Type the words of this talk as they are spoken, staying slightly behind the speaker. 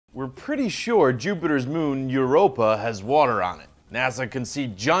pretty sure Jupiter's moon, Europa, has water on it. NASA can see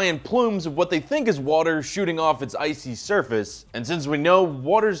giant plumes of what they think is water shooting off its icy surface, and since we know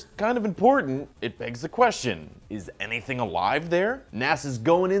water's kind of important, it begs the question, is anything alive there? NASA's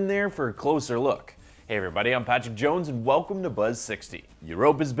going in there for a closer look. Hey everybody, I'm Patrick Jones and welcome to Buzz 60.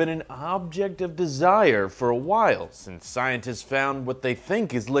 Europa's been an object of desire for a while since scientists found what they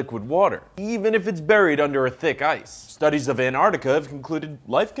think is liquid water, even if it's buried under a thick ice. Studies of Antarctica have concluded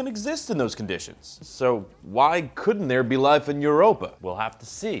life can exist in those conditions. So why couldn't there be life in Europa? We'll have to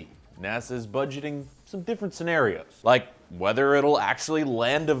see. NASA is budgeting some different scenarios, like whether it'll actually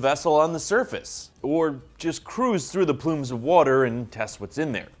land a vessel on the surface, or just cruise through the plumes of water and test what's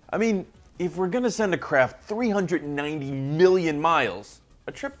in there. I mean, if we're gonna send a craft 390 million miles,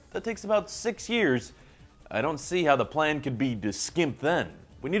 a trip that takes about 6 years, I don't see how the plan could be to skimp then.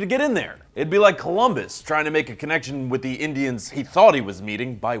 We need to get in there. It'd be like Columbus trying to make a connection with the Indians he thought he was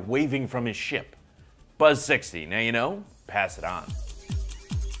meeting by waving from his ship. Buzz 60, now you know, pass it on.